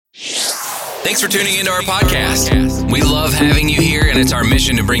Thanks for tuning into our podcast. We love having you here, and it's our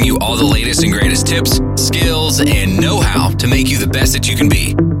mission to bring you all the latest and greatest tips, skills, and know-how to make you the best that you can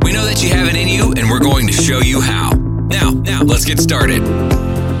be. We know that you have it in you, and we're going to show you how. Now, let's get started.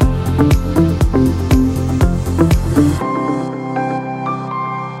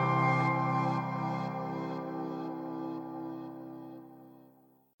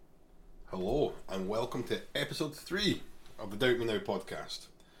 Hello, and welcome to episode 3 of the Doubt Me Now podcast,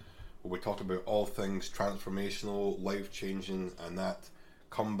 where we talk about all things transformational, life-changing, and that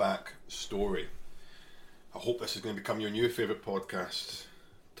comeback story. I hope this is going to become your new favourite podcast.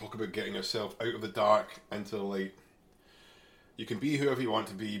 Talk about getting yourself out of the dark into the light. You can be whoever you want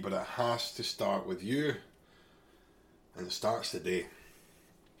to be, but it has to start with you, and it starts today.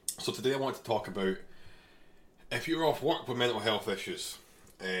 So today I want to talk about if you're off work with mental health issues,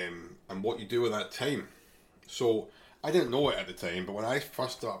 and what you do with that time. So I didn't know it at the time, but when I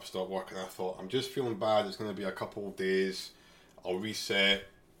first stopped working, I thought, I'm just feeling bad, it's going to be a couple of days, I'll reset,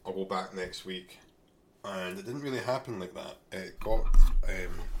 I'll go back next week. And it didn't really happen like that. It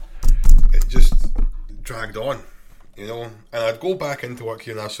just dragged on, you know. And I'd go back into work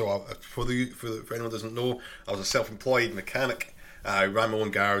here now. So for anyone who doesn't know, I was a self-employed mechanic. I ran my own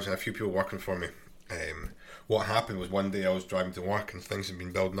garage and a few people working for me. What happened was one day I was driving to work and things had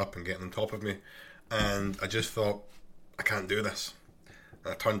been building up and getting on top of me. And I just thought, I can't do this.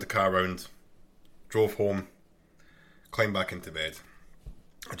 And I turned the car around, drove home, climbed back into bed.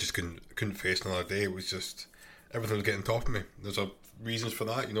 I just couldn't face another day. It was just, everything was getting on top of me. There's reasons for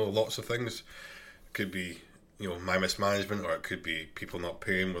that, you know, lots of things. It could be, you know, my mismanagement, or it could be people not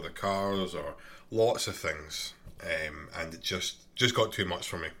paying with their cars, or lots of things. And it just got too much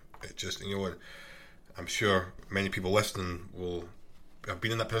for me. It just, you know, I'm sure many people listening will have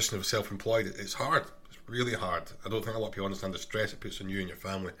been in that position of self-employed. It's hard. It's really hard. I don't think a lot of people understand the stress it puts on you and your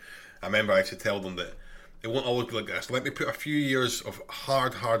family. I remember I used to tell them that it won't always be like this. Let me put a few years of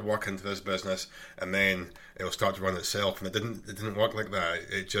hard work into this business, and then it'll start to run itself. And it didn't work like that.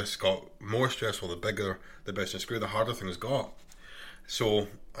 It just got more stressful the bigger the business grew, the harder things got. So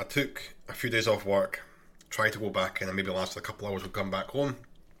I took a few days off work, tried to go back in, and maybe lasted a couple hours, would come back home.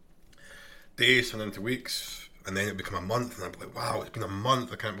 Days turned into weeks, and then it became a month, and I'd be like, wow, it's been a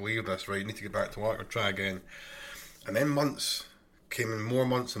month, I can't believe this, right? I need to get back to work or try again. And then months came in, more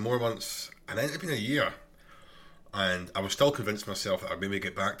months, and then it had been a year. And I was still convinced myself that I'd maybe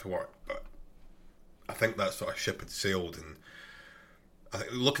get back to work, but I think that sort of ship had sailed. And I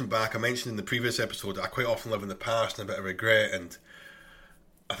think, looking back, I mentioned in the previous episode that I quite often live in the past and a bit of regret, and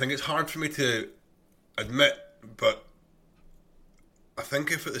I think it's hard for me to admit, but I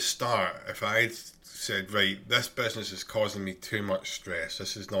think if at the start, if I'd said, right, this business is causing me too much stress,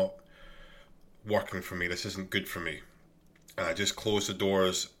 this is not working for me, this isn't good for me, and I just closed the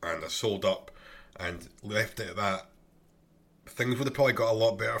doors and I sold up and left it at that, things would have probably got a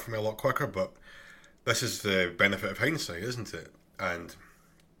lot better for me a lot quicker. But this is the benefit of hindsight, isn't it? And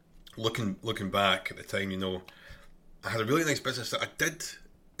looking back at the time, you know, I had a really nice business that I did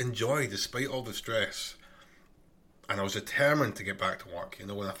enjoy despite all the stress, and I was determined to get back to work, you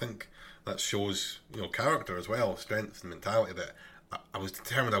know. And I think that shows, you know, character as well, strength and mentality, that I was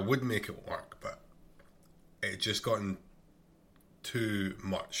determined I would make it work, but it just gotten too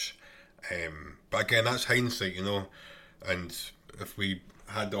much. But again, that's hindsight, you know, and if we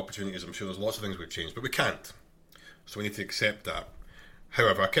had the opportunities, I'm sure there's lots of things we've changed, but we can't, so we need to accept that.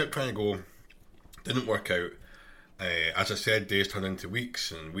 However, I kept trying to go, didn't work out. As I said, days turned into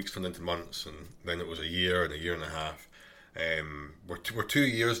weeks, and weeks turned into months, and then it was a year and a half. We're 2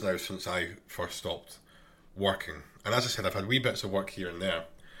 years now since I first stopped working, and as I said, I've had wee bits of work here and there.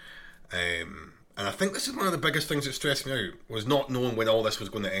 And I think this is one of the biggest things that stressed me out, was not knowing when all this was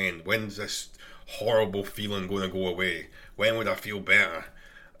going to end. When's this horrible feeling going to go away? When would I feel better?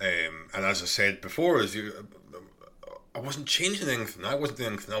 And as I said before, I wasn't changing anything. I wasn't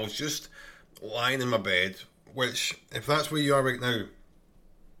doing anything. I was just lying in my bed, which, if that's where you are right now,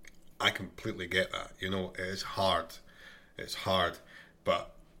 I completely get that. You know, it is hard. It's hard.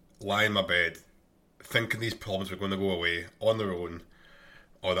 But lying in my bed, thinking these problems were going to go away on their own,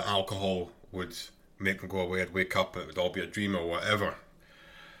 or that alcohol would make them go away, I'd wake up, it would all be a dream or whatever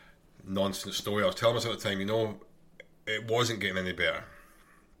nonsense story I was telling myself at the time, you know, it wasn't getting any better.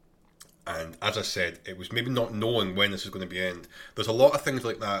 And as I said, it was maybe not knowing when this was going to be end. There's a lot of things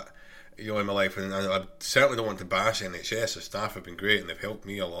like that, you know, in my life, and I certainly don't want to bash NHS. The staff have been great and they've helped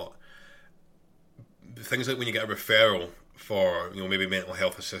me a lot. Things like when you get a referral for, you know, maybe mental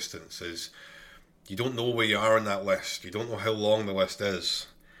health assistance, is you don't know where you are on that list. You don't know how long the list is.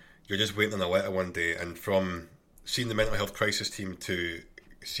 You're just waiting on a letter one day, and from seeing the mental health crisis team to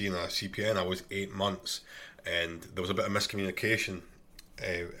seeing a CPN, I was 8 months, and there was a bit of miscommunication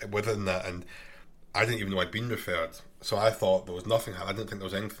within that, and I didn't even know I'd been referred. So I thought there was nothing. I didn't think there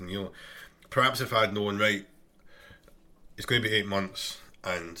was anything. Perhaps if I'd known, right, it's going to be 8 months,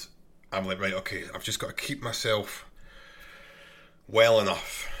 and I'm like, right, okay, I've just got to keep myself well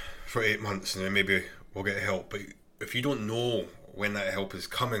enough for 8 months, and then maybe we'll get help. But if you don't know when that help is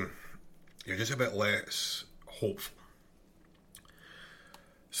coming, you're just a bit less hopeful.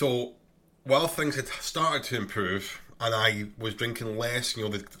 So while things had started to improve, and I was drinking less,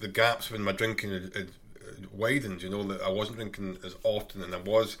 the gaps in my drinking had widened, that I wasn't drinking as often, and I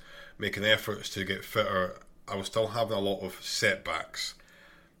was making efforts to get fitter, I was still having a lot of setbacks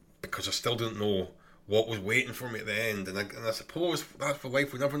because I still didn't know what was waiting for me at the end. And I suppose that's for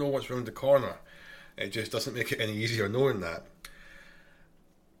life. We never know what's around the corner. It just doesn't make it any easier knowing that.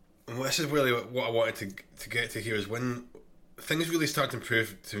 And this is really what I wanted to get to here, is when things really started to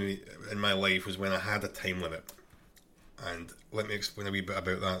improve to me in my life was when I had a time limit. And let me explain a wee bit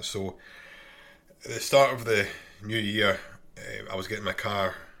about that. So at the start of the new year, I was getting my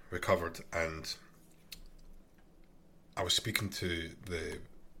car recovered, and I was speaking to the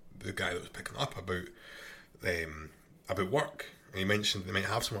guy that was picking up about work, and he mentioned they might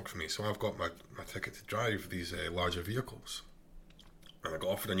have some work for me. So I've got my ticket to drive these larger vehicles, and I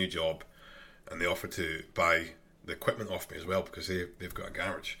got offered a new job, and they offered to buy the equipment off me as well because they've got a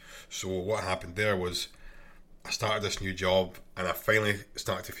garage. So what happened there was I started this new job, and I finally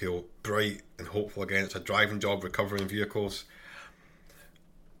started to feel bright and hopeful again. It's a driving job, recovering vehicles.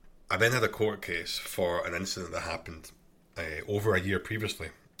 I then had a court case for an incident that happened over a year previously,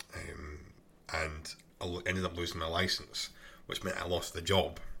 and I ended up losing my license, which meant I lost the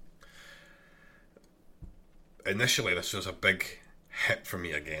job. Initially, this was a big hit for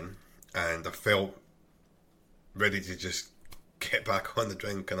me again, and I felt ready to just get back on the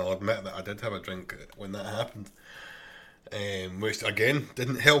drink, and I'll admit that I did have a drink when that happened, which again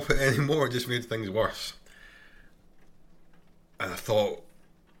didn't help it anymore. It just made things worse. And I thought,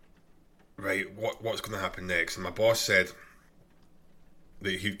 right, what's going to happen next? And my boss said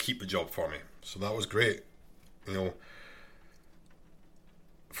that he'd keep the job for me, so that was great,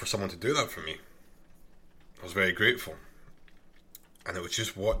 for someone to do that for me. I was very grateful. And it was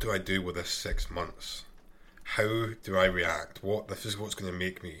just, what do I do with this 6 months? How do I react? This is what's going to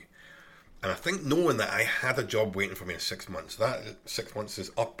make me. And I think knowing that I had a job waiting for me in 6 months, that 6 months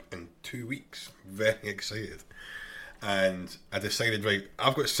is up in 2 weeks. Very excited. And I decided, right,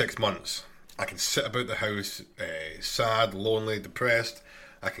 I've got 6 months. I can sit about the house, sad, lonely, depressed.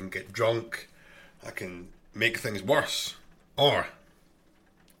 I can get drunk. I can make things worse. Or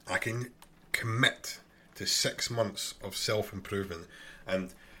I can commit to 6 months of self-improvement.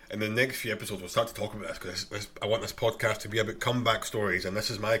 And in the next few episodes, we'll start to talk about this, because I want this podcast to be about comeback stories, and this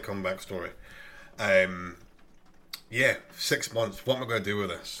is my comeback story. 6 months. What am I going to do with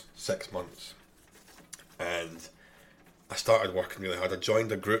this 6 months? And I started working really hard. I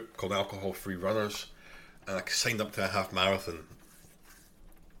joined a group called Alcohol Free Runners, and I signed up to a half marathon.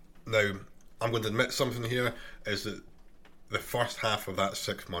 Now, I'm going to admit something here, is that the first half of that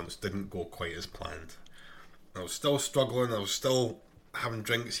 6 months didn't go quite as planned. I was still struggling. I was still having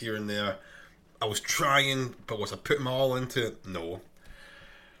drinks here and there. I was trying, but was I putting my all into it? No.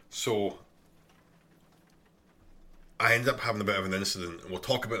 So I ended up having a bit of an incident, and we'll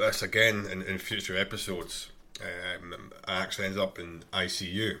talk about this again in future episodes. I actually ended up in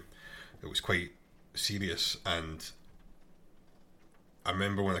ICU. It was quite serious, and I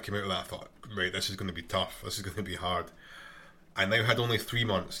remember when I came out of that, I thought, right, this is going to be tough. This is going to be hard. I now had only 3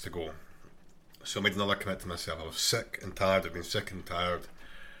 months to go. So I made another commit to myself. I was sick and tired. I'd been sick and tired.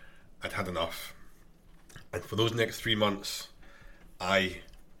 I'd had enough. And for those next 3 months, I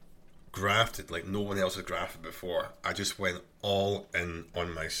grafted like no one else had grafted before. I just went all in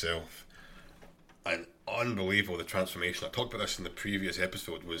on myself. And unbelievable, the transformation. I talked about this in the previous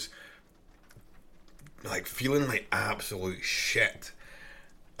episode, was like feeling like absolute shit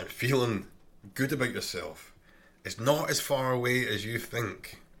and feeling good about yourself. It's not as far away as you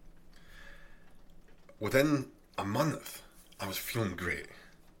think. Within a month, I was feeling great,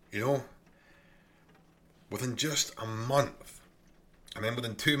 Within just a month. And then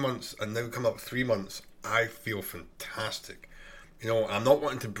within 2 months, and now come up 3 months, I feel fantastic. I'm not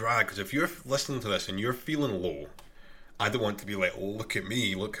wanting to brag, because if you're listening to this and you're feeling low, I don't want to be like, look at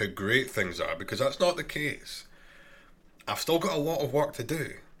me, look how great things are, because that's not the case. I've still got a lot of work to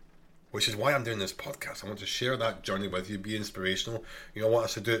do, which is why I'm doing this podcast. I want to share that journey with you, be inspirational. I want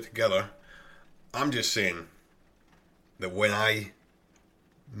us to do it together. I'm just saying that when I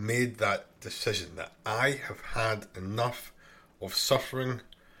made that decision that I have had enough of suffering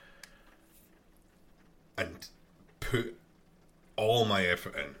and put all my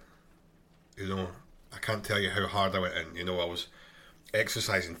effort in. I can't tell you how hard I went in. I was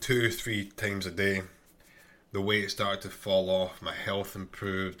exercising 2-3 times a day. The weight started to fall off, my health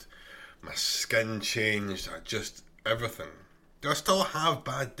improved, my skin changed, just everything. Do I still have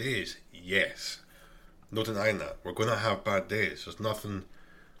bad days? Yes. No denying that. We're going to have bad days. There's nothing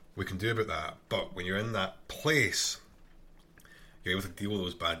we can do about that. But when you're in that place, you're able to deal with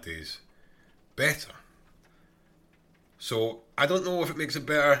those bad days better. So I don't know if it makes it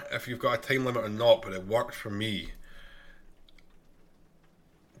better if you've got a time limit or not, but it worked for me.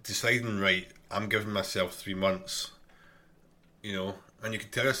 Deciding, right, I'm giving myself 3 months, and you can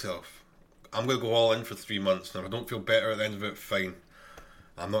tell yourself, I'm going to go all in for 3 months. Now, if I don't feel better at the end of it, fine.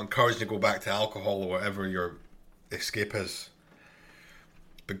 I'm not encouraging you to go back to alcohol or whatever your escape is.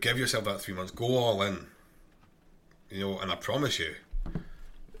 But give yourself that 3 months. Go all in. And I promise you,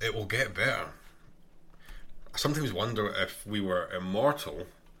 it will get better. I sometimes wonder if we were immortal,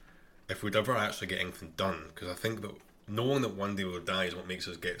 if we'd ever actually get anything done. Because I think that knowing that one day we'll die is what makes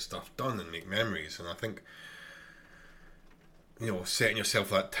us get stuff done and make memories. And I think, setting yourself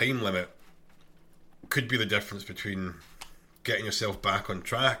that time limit could be the difference between getting yourself back on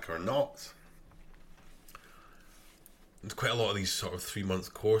track or not. There's quite a lot of these sort of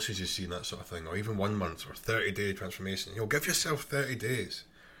 3-month courses you see and that sort of thing, or even 1 month or 30-day transformation. Give yourself 30 days.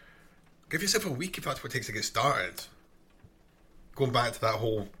 Give yourself a week if that's what it takes to get started. Going back to that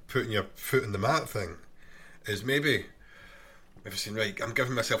whole putting your foot in the mat thing, is maybe if you're saying, right, I'm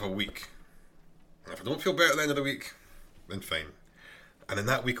giving myself a week, and if I don't feel better at the end of the week, then fine. And then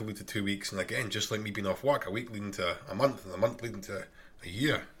that week will lead to 2 weeks, and again, just like me being off work, a week leading to a month, and a month leading to a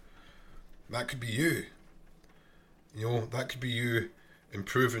year. That could be you. That could be you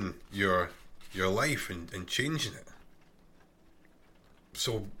improving your life and changing it.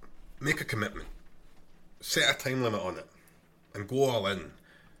 So make a commitment. Set a time limit on it and go all in.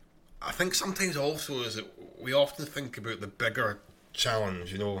 I think sometimes also is that we often think about the bigger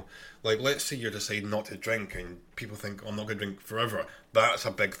challenge, like let's say you're deciding not to drink and people think, I'm not going to drink forever. That's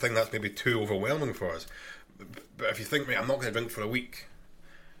a big thing. That's maybe too overwhelming for us. But if you think, I'm not going to drink for a week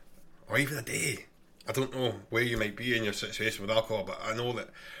or even a day. I don't know where you might be in your situation with alcohol, but I know that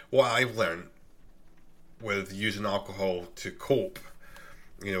what I've learned with using alcohol to cope,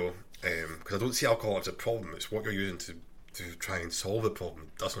 because I don't see alcohol as a problem. It's what you're using to try and solve the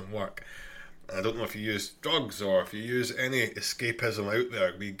problem. It doesn't work. And I don't know if you use drugs or if you use any escapism out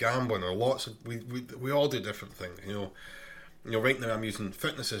there, be gambling or lots of, we all do different things. Right now I'm using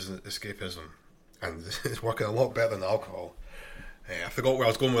fitness as an escapism, and it's working a lot better than alcohol. I forgot where I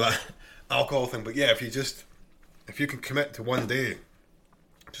was going with that alcohol thing, but yeah, if you can commit to 1 day,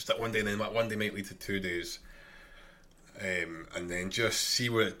 just that 1 day, and then that 1 day might lead to 2 days, and then just see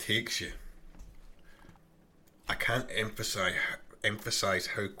where it takes you. I can't emphasize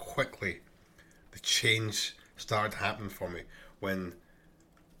how quickly the change started happening for me when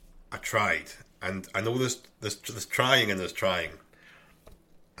I tried. And I know there's trying and there's trying.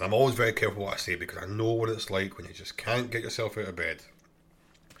 And I'm always very careful what I say because I know what it's like when you just can't get yourself out of bed.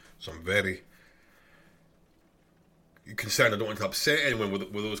 So I'm very concerned I don't want to upset anyone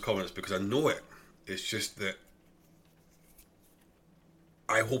with those comments because I know it. It's just that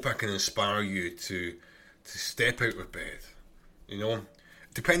I hope I can inspire you to step out of bed.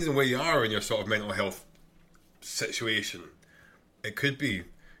 Depending on where you are in your sort of mental health situation, it could be,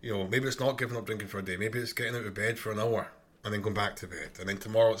 maybe it's not giving up drinking for a day. Maybe it's getting out of bed for an hour and then going back to bed. And then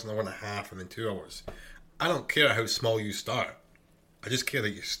tomorrow it's an hour and a half and then 2 hours. I don't care how small you start. I just care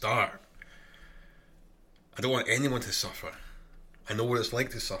that you start. I don't want anyone to suffer. I know what it's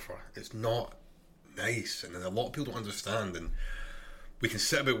like to suffer. It's not nice. And a lot of people don't understand. And we can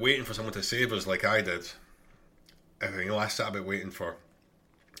sit about waiting for someone to save us like I did. I sat about waiting for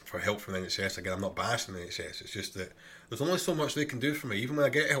help from the NHS. Again, I'm not bashing the NHS. It's just that there's only so much they can do for me. Even when I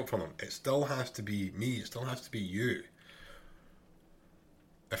get help from them, it still has to be me. It still has to be you.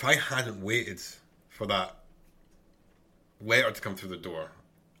 If I hadn't waited for that letter to come through the door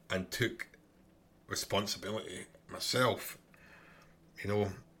and took responsibility myself,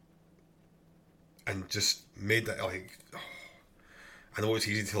 and just made that I know it's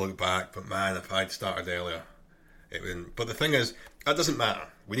easy to look back, but man, if I'd started earlier, it wouldn't. But the thing is, that doesn't matter.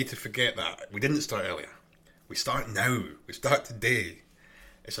 We need to forget that. We didn't start earlier. We start now. We start today.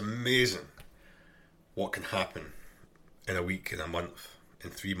 It's amazing what can happen in a week, in a month, in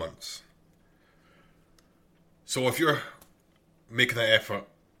 3 months. So if you're making that effort,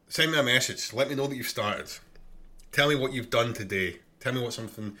 send me a message. Let me know that you've started. Tell me what you've done today. Tell me what's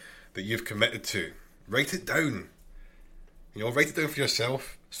something that you've committed to. Write it down. Write it down for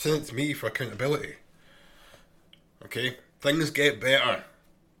yourself. Send it to me for accountability. Okay? Things get better.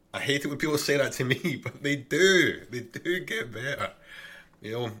 I hate it when people say that to me, but they do. They do get better.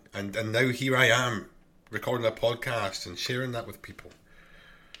 You know, and now here I am, recording a podcast and sharing that with people.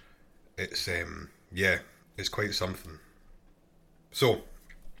 It's, it's quite something. So,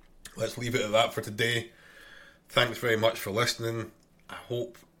 let's leave it at that for today. Thanks very much for listening. I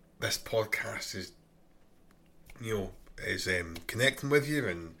hope this podcast is connecting with you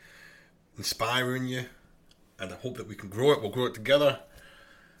and inspiring you, and I hope that we can grow it. We'll grow it together.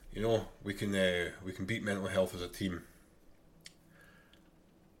 You know, we can beat mental health as a team.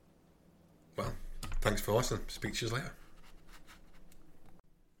 Well, thanks for listening. Speak to you later.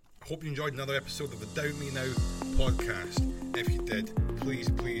 Hope you enjoyed another episode of the Doubt Me Now podcast. If you did, please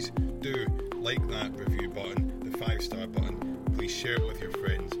do like that review button, the 5-star button. Please share it with your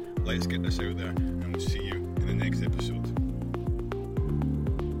friends. Let's get this out there, and we'll see you in the next episode.